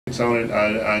On it,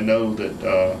 I know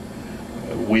that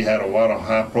we had a lot of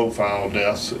high-profile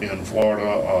deaths in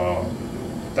Florida.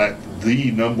 In fact,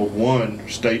 the #1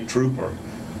 state trooper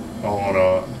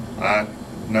on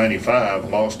I-95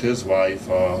 lost his life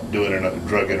doing a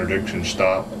drug interdiction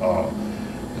stop.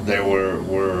 There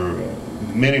were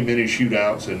many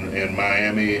shootouts in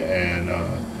Miami, and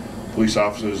police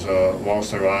officers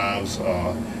lost their lives.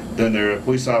 Then there are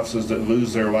police officers that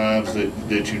lose their lives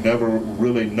that you never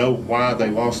really know why they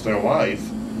lost their life,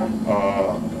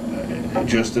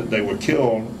 just that they were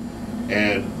killed,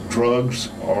 and drugs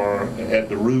are at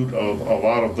the root of a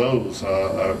lot of those.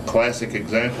 A classic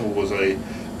example was a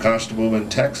constable in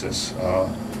Texas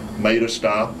made a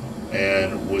stop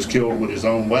and was killed with his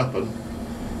own weapon,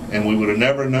 and we would have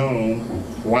never known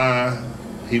why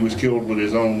he was killed with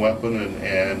his own weapon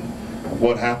and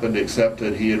what happened, except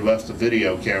that he had left the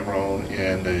video camera on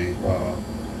in the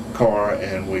car,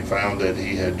 and we found that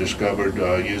he had discovered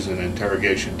using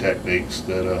interrogation techniques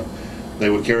that they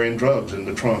were carrying drugs in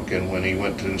the trunk, and when he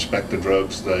went to inspect the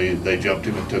drugs, they jumped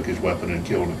him and took his weapon and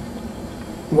killed him.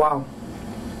 Wow.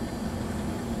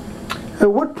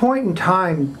 At what point in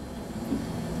time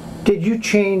did you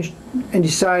change and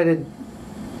decided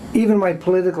even my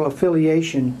political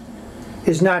affiliation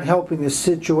is not helping the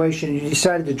situation? You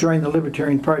decided to join the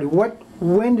Libertarian Party.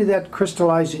 When did that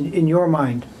crystallize in your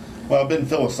mind? Well, I've been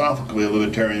philosophically a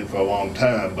libertarian for a long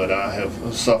time, but I have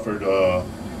suffered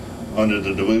under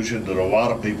the delusion that a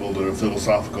lot of people that are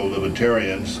philosophical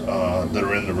libertarians that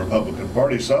are in the Republican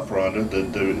Party suffer under,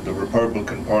 that the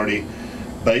Republican Party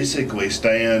basically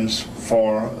stands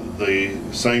for the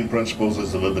same principles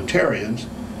as the libertarians,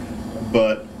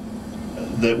 but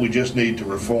that we just need to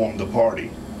reform the party.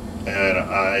 And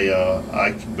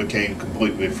I became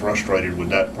completely frustrated with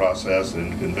that process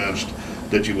and convinced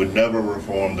that you would never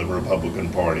reform the Republican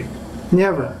Party.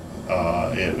 Never.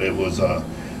 It was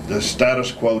the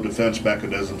status quo defense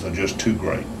mechanisms are just too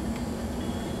great.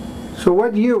 So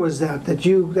what year was that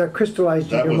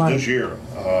crystallized in your mind? That was this year.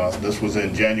 This was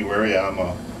in January. I'm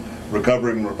a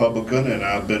recovering Republican, and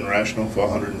I've been rational for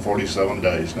 147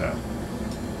 days now.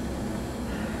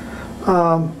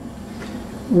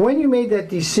 When you made that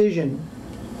decision,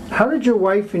 how did your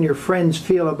wife and your friends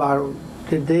feel about it?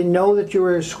 Did they know that you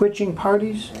were switching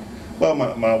parties? Well,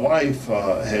 my wife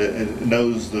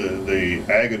knows the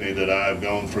agony that I've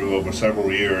gone through over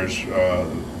several years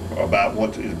about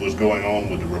what was going on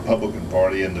with the Republican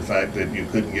Party, and the fact that you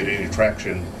couldn't get any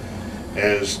traction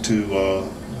as to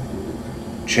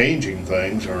changing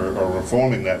things or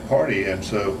reforming that party. And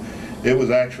so it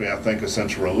was actually, I think, a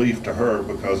sense of relief to her,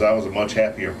 because I was a much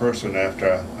happier person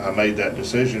after I made that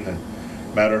decision. And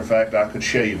matter of fact, I could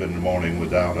shave in the morning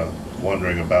without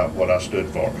wondering about what I stood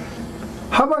for.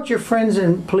 How about your friends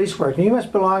in police work? You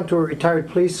must belong to a retired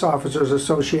police officers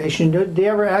association. Did they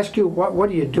ever ask you, what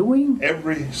are you doing?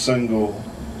 Every single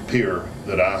peer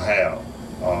that I have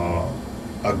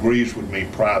agrees with me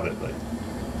privately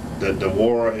that the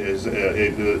war is,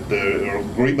 the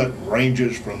agreement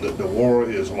ranges from that the war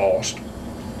is lost,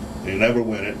 you never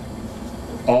win it,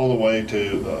 all the way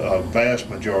to a vast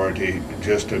majority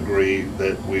just agree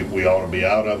that we ought to be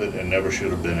out of it and never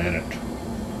should have been in it.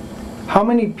 How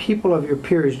many people of your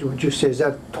peers would you say? Is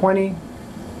that 20,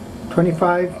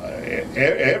 25?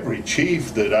 Every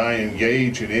chief that I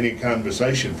engage in any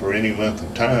conversation for any length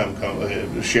of time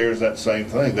shares that same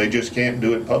thing. They just can't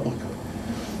do it publicly.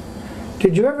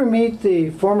 Did you ever meet the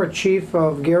former chief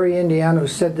of Gary, Indiana, who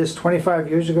said this 25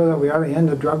 years ago, that we ought to end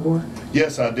the drug war?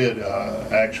 Yes, I did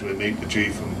actually meet the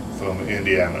chief from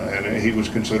Indiana, and he was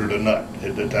considered a nut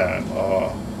at the time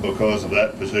because of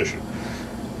that position.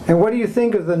 And what do you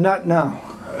think of the nut now?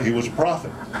 He was a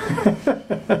prophet.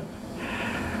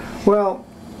 Well,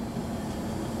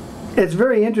 it's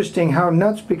very interesting how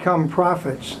nuts become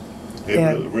prophets.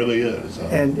 It really is.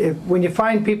 And when you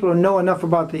find people who know enough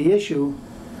about the issue,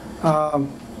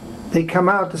 they come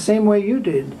out the same way you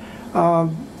did.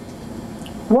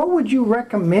 What would you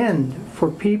recommend for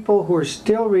people who are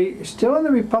still in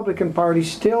the Republican Party,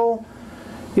 still,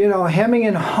 hemming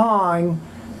and hawing,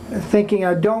 thinking,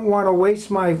 I don't want to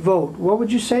waste my vote? What would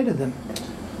you say to them?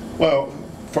 Well,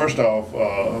 first off,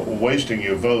 wasting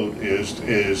your vote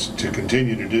is to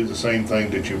continue to do the same thing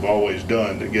that you've always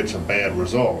done that gets a bad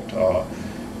result.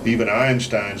 Even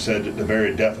Einstein said that the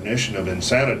very definition of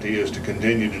insanity is to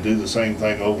continue to do the same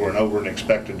thing over and over and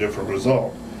expect a different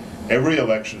result. Every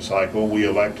election cycle, we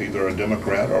elect either a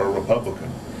Democrat or a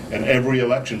Republican. And every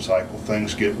election cycle,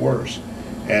 things get worse.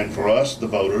 And for us, the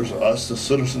voters, us, the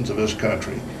citizens of this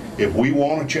country, if we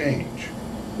want to change,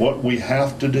 what we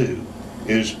have to do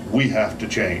is we have to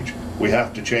change. We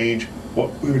have to change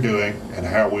what we're doing and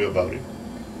how we're voting.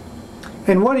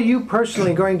 And what are you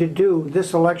personally going to do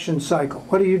this election cycle?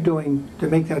 What are you doing to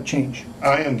make that change?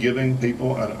 I am giving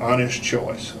people an honest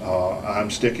choice. I'm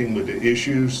sticking with the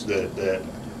issues that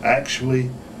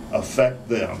actually affect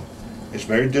them. It's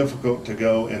very difficult to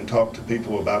go and talk to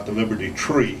people about the Liberty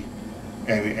Tree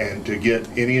and to get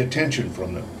any attention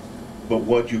from them. But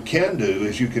what you can do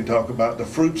is you can talk about the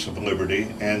fruits of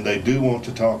liberty, and they do want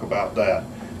to talk about that.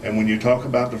 And when you talk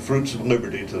about the fruits of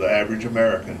liberty to the average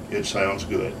American, it sounds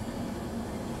good.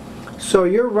 So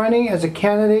you're running as a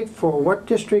candidate for what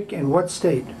district and what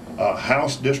state?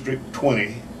 House District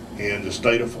 20 in the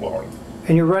state of Florida.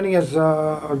 And you're running as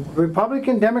a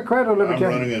Republican, Democrat, or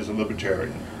Libertarian? I'm running as a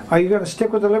Libertarian. Are you going to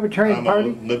stick with the Libertarian Party?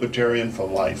 I'm a Libertarian for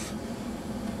life.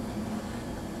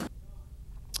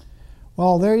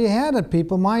 Well, there you had it,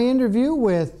 people. My interview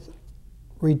with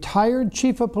retired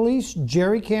Chief of Police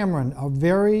Jerry Cameron, a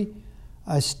very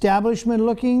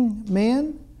establishment-looking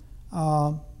man.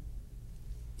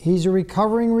 He's a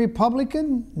recovering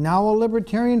Republican, now a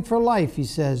Libertarian for life, he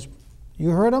says.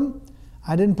 You heard him?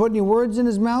 I didn't put any words in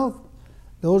his mouth.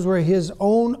 Those were his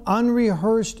own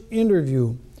unrehearsed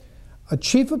interview. A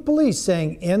chief of police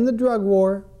saying, end the drug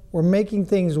war, we're making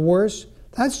things worse.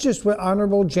 That's just what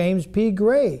Honorable James P.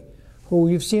 Gray, who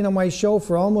you've seen on my show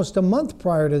for almost a month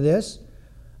prior to this,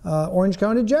 Orange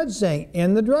County judge saying,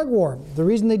 end the drug war. The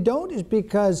reason they don't is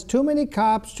because too many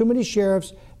cops, too many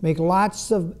sheriffs make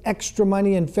lots of extra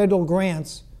money in federal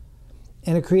grants,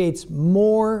 and it creates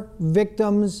more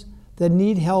victims that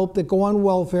need help, that go on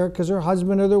welfare because their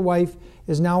husband or their wife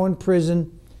is now in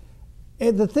prison.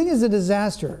 The thing is a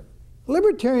disaster.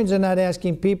 Libertarians are not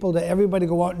asking people to everybody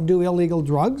go out and do illegal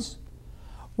drugs.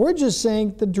 We're just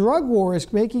saying the drug war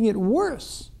is making it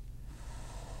worse.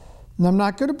 And I'm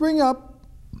not going to bring up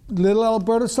little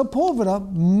Alberta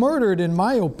Sepulveda, murdered, in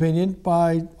my opinion,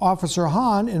 by Officer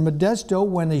Hahn in Modesto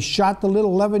when they shot the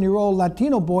little 11-year-old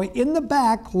Latino boy in the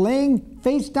back, laying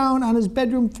face down on his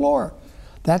bedroom floor.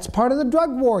 That's part of the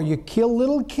drug war. You kill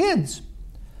little kids.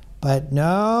 But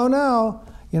no.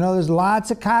 You know, there's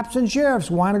lots of cops and sheriffs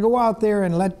who want to go out there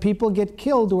and let people get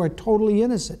killed who are totally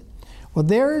innocent. Well,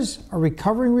 there's a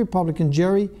recovering Republican,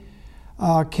 Jerry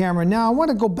Cameron. Now, I want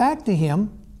to go back to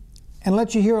him and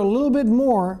let you hear a little bit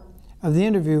more of the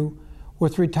interview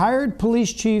with retired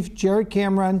police chief Jerry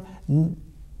Cameron.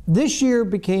 This year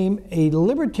became a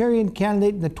Libertarian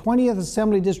candidate in the 20th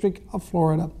Assembly District of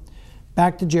Florida.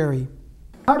 Back to Jerry.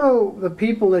 How do the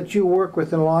people that you work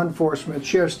with in law enforcement,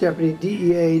 sheriff's deputy,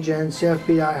 DEA agents,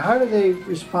 FBI, how do they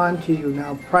respond to you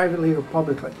now, privately or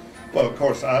publicly? Well, of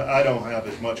course, I don't have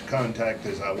as much contact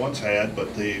as I once had,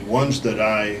 but the ones that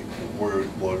I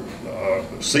would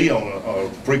see on a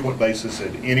frequent basis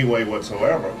in any way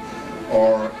whatsoever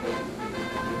are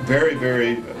very,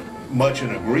 very much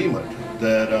in agreement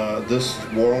that this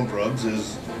war on drugs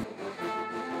is